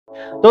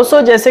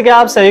दोस्तों जैसे कि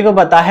आप सभी को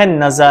पता है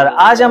नजर,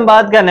 आज हम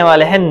बात करने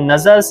वाले हैं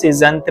नजर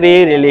season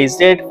 3 release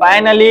date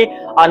finally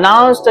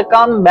announced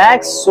come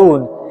back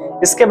soon.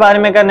 इसके बारे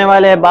में करने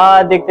वाले हैं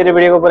बात। देखते रहिए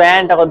वीडियो को पूरा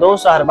एंड तक।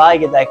 दोस्तों हर बार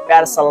की तरह एक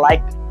प्यार सा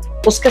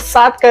लाइक उसके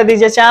साथ कर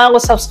दीजिए, चैनल को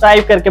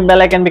सब्सक्राइब करके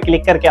बेल आइकन पे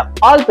क्लिक करके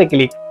ऑल पे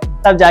क्लिक,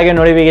 तब जाके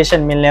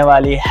नोटिफिकेशन मिलने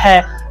वाली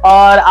है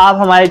और आप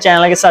हमारे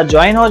चैनल के साथ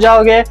ज्वाइन हो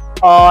जाओगे।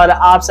 और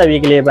आप सभी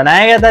के लिए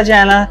बनाया गया था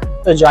चैनल,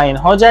 तो ज्वाइन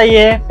हो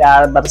जाइए,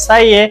 प्यार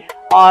बरसाइए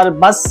और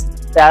बस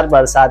प्यार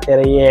बरसाते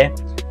रहिए।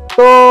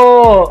 तो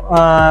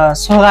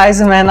सो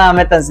गाइस, मेरा नाम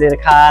है तंजीर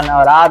खान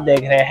और आप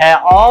देख रहे हैं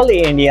ऑल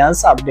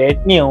इंडियंस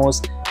अपडेट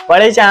न्यूज।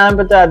 बड़े चैनल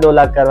पे तो 2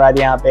 लाख करवा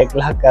दिए, यहाँ पे 1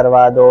 लाख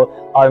करवा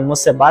दो। और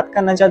मुझसे बात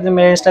करना चाहते हो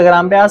मेरे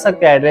इंस्टाग्राम पे आ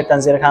सकते हैं, address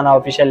Tanzeer Khan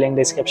official, link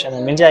description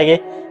में मिल जाएगी।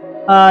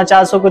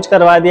 400 कुछ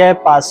करवा दिया है,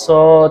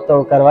 500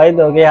 तो करवा ही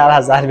दोगे यार,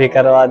 1000 भी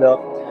करवा दो।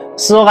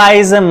 सो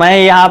गाइस, मैं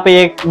यहाँ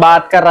पे एक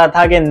बात कर रहा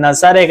था कि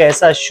नजर एक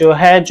ऐसा शो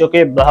है जो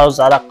कि बहुत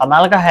ज्यादा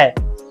कमाल का है,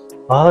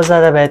 बहुत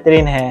ज्यादा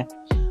बेहतरीन है।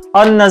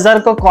 और नजर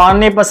को कौन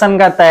नहीं पसंद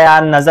करता है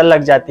यार, नजर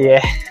लग जाती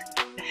है।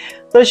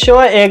 तो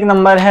शो एक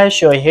नंबर है,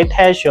 शो हिट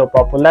है, शो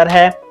पॉपुलर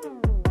है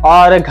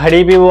और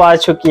घड़ी भी वो आ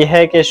चुकी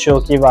है कि शो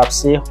की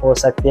वापसी हो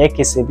सकती है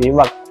किसी भी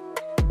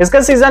वक्त।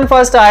 इसका सीजन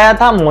 1 आया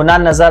था, मोना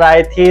नजर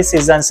आई थी।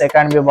 सीजन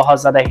 2 भी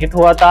बहुत ज्यादा हिट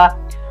हुआ था।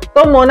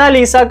 तो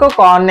मोनालिसा को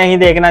कौन नहीं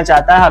देखना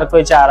चाहता है, हर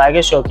कोई चाह रहा है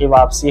कि शो की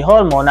वापसी हो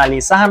और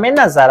मोनालिसा हमें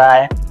नजर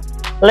आए।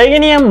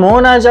 लेकिन ये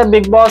मोना जब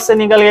बिग बॉस से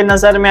निकल के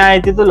नजर में आई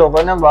थी तो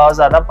लोगों ने बहुत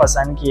ज्यादा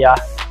पसंद किया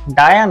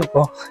डायन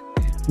को।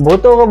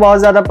 भूतों को बहुत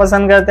ज्यादा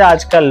पसंद करते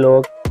आजकल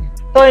लोग।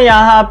 तो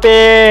यहाँ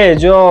पे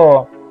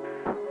जो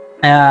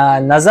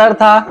नजर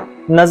था,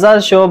 नजर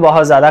शो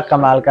बहुत ज्यादा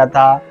कमाल का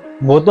था।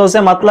 भूतों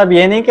से मतलब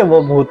ये नहीं कि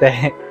वो भूत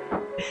है,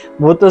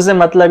 भूतों से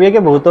मतलब ये कि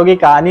भूतों की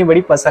कहानी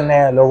बड़ी पसंद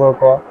है लोगों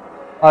को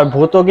और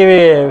भूतों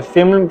की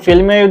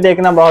फिल्में भी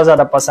देखना बहुत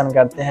ज्यादा पसंद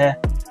करते हैं।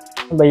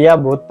 भैया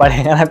भूत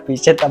पड़ेगा ना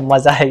पीछे तब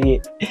मजा आएगी।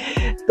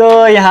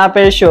 तो यहाँ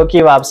पे शो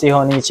की वापसी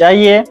होनी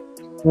चाहिए।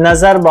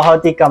 नजर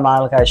बहुत ही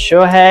कमाल का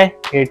शो है,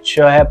 हिट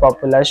शो है,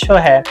 पॉपुलर शो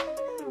है।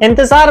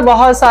 इंतजार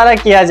बहुत सारा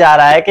किया जा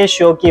रहा है कि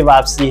शो की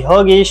वापसी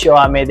होगी, शो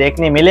हमें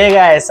देखने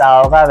मिलेगा, ऐसा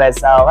होगा,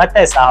 वैसा होगा,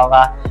 तैसा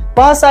होगा।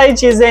 बहुत सारी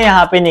चीजें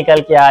यहाँ पे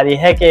निकल के आ रही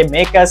है कि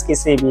मेकर्स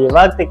किसी भी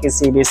वक्त,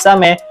 किसी भी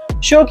समय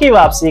शो की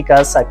वापसी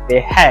कर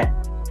सकते हैं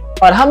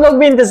और हम लोग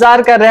भी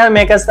इंतजार कर रहे हैं,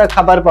 मेकर्स तक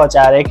खबर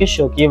पहुंचा रहे हैं कि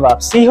शो की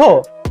वापसी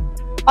हो।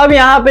 अब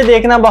यहाँ पे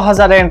देखना बहुत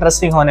ज्यादा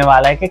इंटरेस्टिंग होने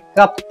वाला है कि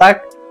कब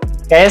तक,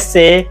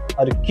 कैसे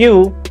और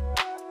क्यों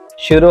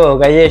शुरू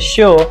होगा ये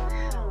शो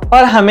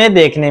और हमें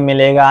देखने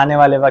मिलेगा। आने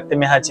वाले वक्त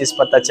में हर चीज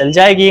पता चल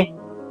जाएगी।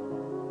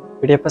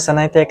 वीडियो पसंद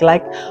आए तो एक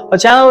लाइक और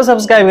चैनल को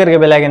सब्सक्राइब करके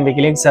बेल आइकन पे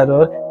क्लिक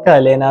जरूर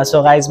कर लेना।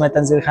 सो गाइस, मैं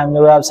तंजीर खान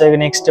आपसे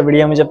नेक्स्ट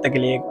वीडियो में, जब तक के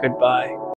लिए गुड बाय।